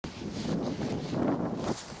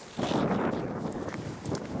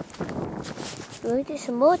Going to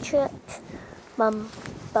some more church. Bum,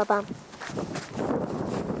 ba bum.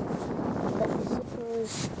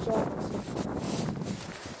 That's Jackson.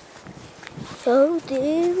 So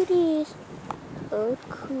there it is. Old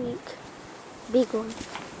Creek. Big one.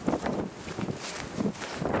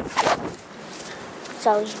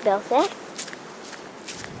 Sorry about that.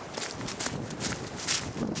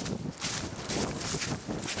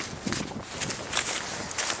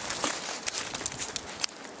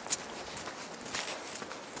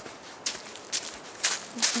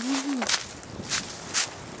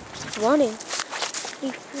 Running.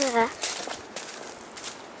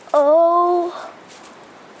 Oh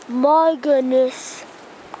my goodness.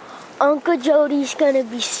 Uncle Jody's gonna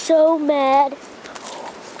be so mad.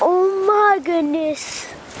 Oh my goodness.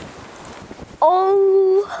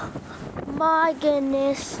 Oh my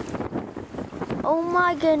goodness. Oh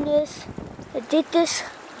my goodness. I did this.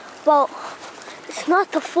 Well, it's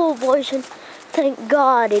not the full version. Thank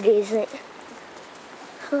God it isn't.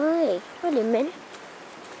 Hey, wait a minute.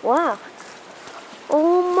 Wow.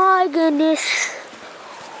 Oh my goodness.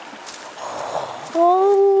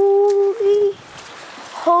 Holy,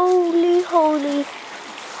 holy, holy,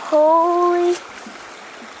 holy.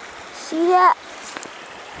 See that?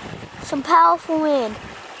 Some powerful wind.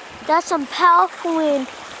 That's some powerful wind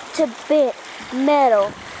to bit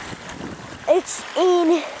metal. It's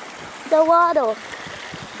in the water.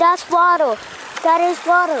 That's water. That is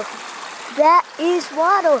water. That is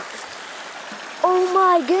water. Oh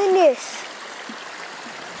my goodness.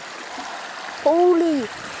 Holy.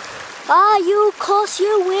 You, curse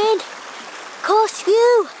you, wind. Curse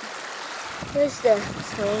you. There's the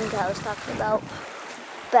swing that I was talking about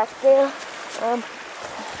back there.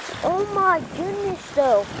 Oh my goodness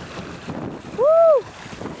though. Woo!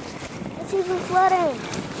 It's even flooding.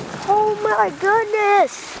 Oh my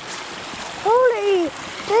goodness. Holy.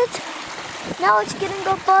 Now it's getting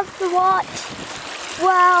above the watch.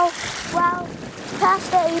 Wow. Wow.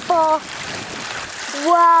 Past the 8 ball.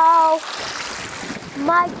 Wow.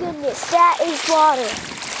 My goodness. That is water.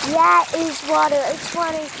 That is water. It's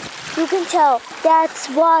funny. You can tell that's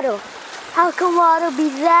water. How can water be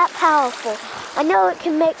that powerful? I know it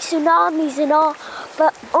can make tsunamis and all,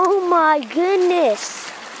 but oh my goodness.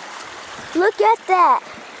 Look at that.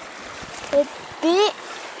 It bit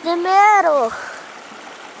the metal.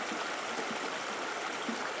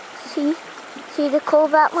 See the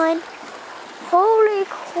cove outline? Holy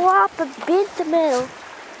crap, it bit the metal.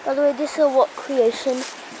 By the way, this is a what creation.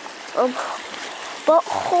 But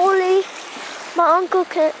holy, my uncle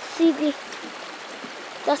can't see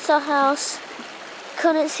that's our house.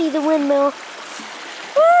 Couldn't see the windmill.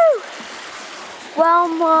 Woo! Well,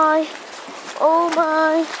 oh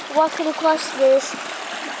my, walking across this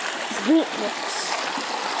sweetness.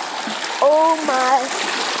 Oh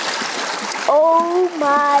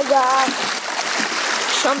my God.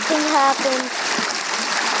 Something happened.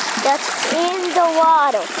 That's in the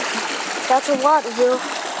water. That's a water wheel.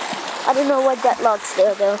 I don't know what that log's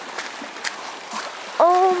there though.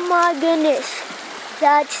 Oh my goodness.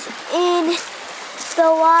 That's in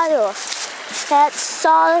the water. That's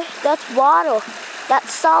solid. That's water.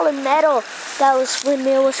 That's solid metal that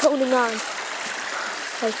windmill was holding on.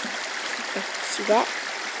 Hey, see that?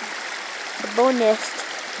 The bone nest.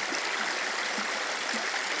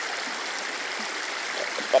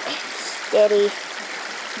 Steady.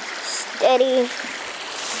 Steady.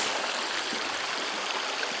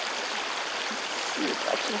 See if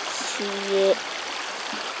I can see it.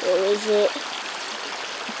 Where is it?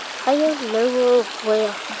 I don't know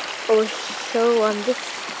where. Oh, so on this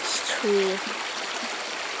tree.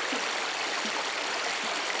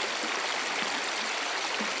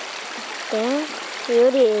 There, here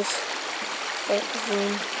it is. Let's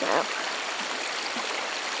zoom out.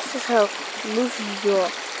 This is how loose you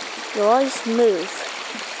are. You always move.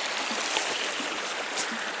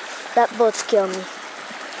 That boat scared me.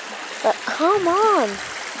 But come on.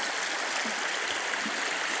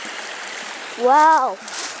 Wow.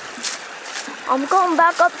 I'm going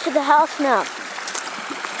back up to the house now.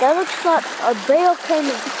 That looks like a bear came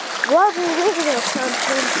and wasn't living or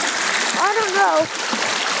something. I don't know.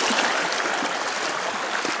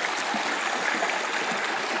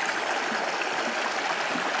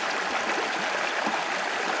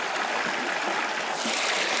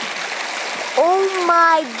 Oh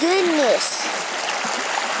my goodness.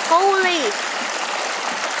 Holy.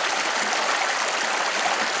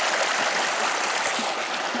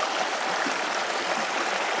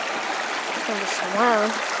 Wow.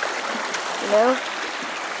 You know?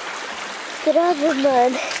 Get out of the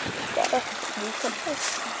mud.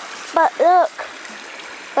 But look.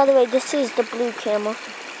 By the way, this is the blue camel.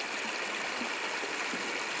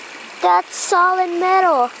 That's solid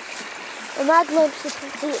metal. In my glimpse, you can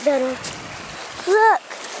see it better. Look.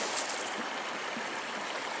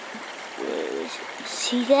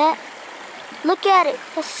 See that? Look at it.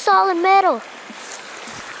 That's solid metal.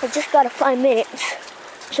 I just got 5 minutes.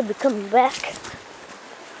 Should be coming back.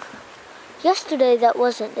 Yesterday that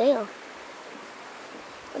wasn't there.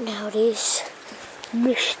 But now it is.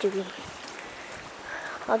 Mystery.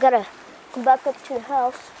 I gotta go back up to the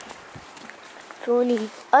house if any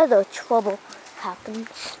other trouble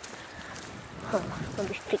happens. Let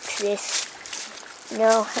me fix this.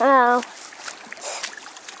 No, how?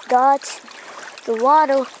 God's the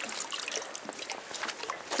water.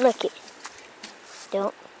 Flick it.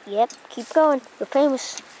 Don't. Yep, keep going. You're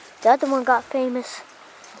famous. The other one got famous.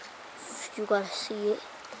 You gotta see it.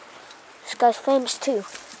 This guy's famous too.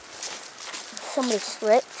 Somebody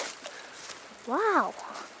slipped. Wow.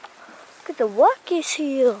 Look at the workers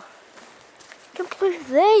here. Can't believe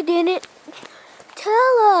they didn't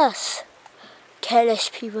tell us. Tell us,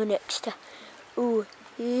 people, next time. Ooh,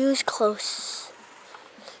 he was close.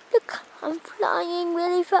 Look, I'm flying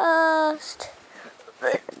really fast.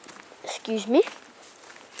 Excuse me.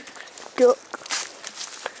 Duck.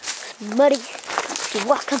 It's muddy. You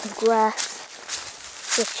walk on the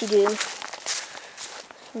grass. What you do.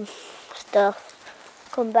 Stuff.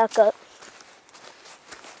 Come back up.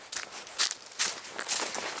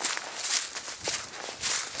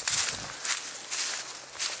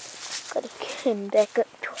 Gotta get back up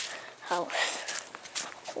to our house.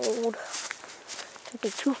 Cold. Don't be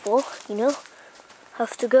too full, you know.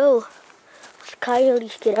 Have to go. The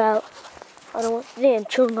coyotes get out. I don't want them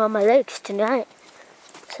chewing on my legs tonight.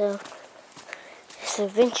 So, it's an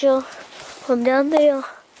adventure from down there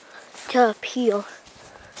to up here.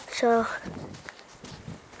 So,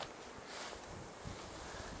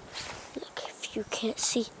 look, if you can't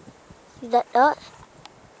see that dot,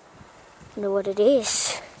 you know what it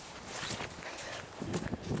is.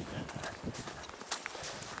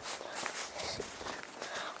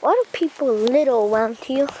 Why do people little around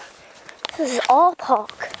here? This is all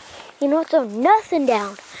park. You don't throw nothing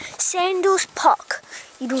down. Sandals Park.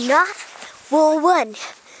 You do not. Rule 1,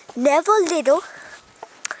 never little.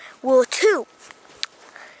 Rule 2,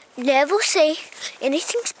 never say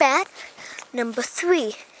anything's bad. Number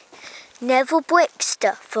 3, never break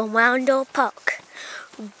stuff around our park.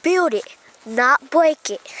 Build it, not break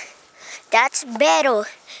it. That's better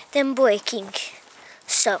than breaking.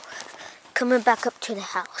 So, coming back up to the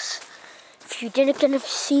house. If you didn't get to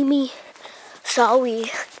see me,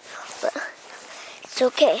 sorry. But it's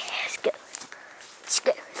okay. Let's go. Let's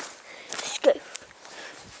go. Let's go.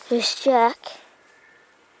 Here's Jack.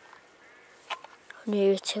 Oh,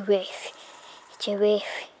 no, it's a reef. It's a reef.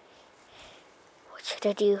 What should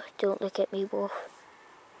I do? Don't look at me, Wolf.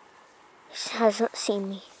 He hasn't seen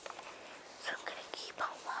me. So I'm gonna keep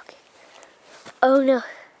on walking. Oh no.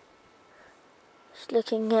 He's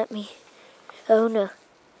looking at me. Oh no.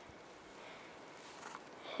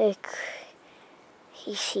 Look.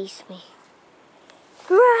 He sees me.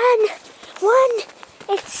 Run! Run!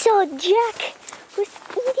 It's Sir Jack who's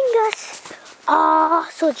eating us.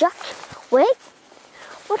 Sir Jack. Wait.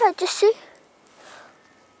 What did I just see?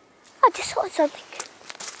 I just saw something.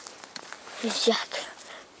 Here's Jack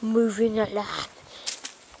moving a lot.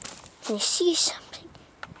 And he sees something.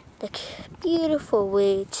 Look, beautiful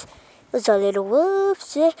words. There's a little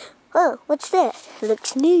wolf there. Oh, what's that?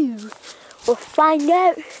 Looks new. We'll find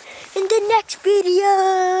out in the next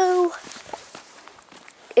video.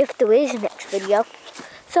 If there is a next video.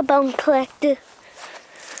 It's a bone collector.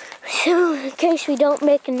 So, in case we don't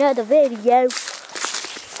make another video.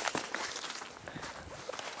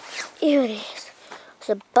 Here it is.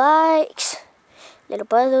 So bikes, little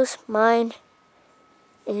brothers, mine,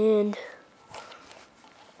 and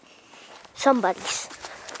somebody's.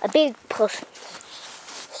 A big person.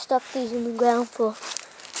 Stuff these in the ground for.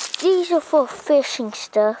 These are for fishing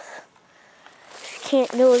stuff. If you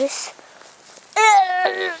can't notice.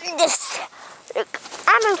 Look,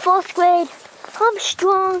 I'm in 4th grade. I'm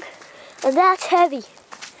strong, and that's heavy.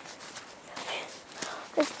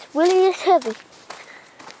 It really is heavy.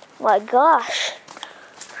 My gosh.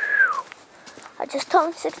 I just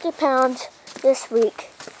turned 60 pounds this week.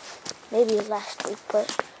 Maybe last week,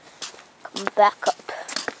 but come back up.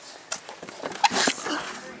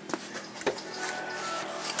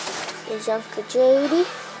 Here's Uncle JD.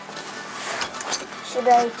 Should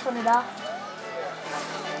I turn it off?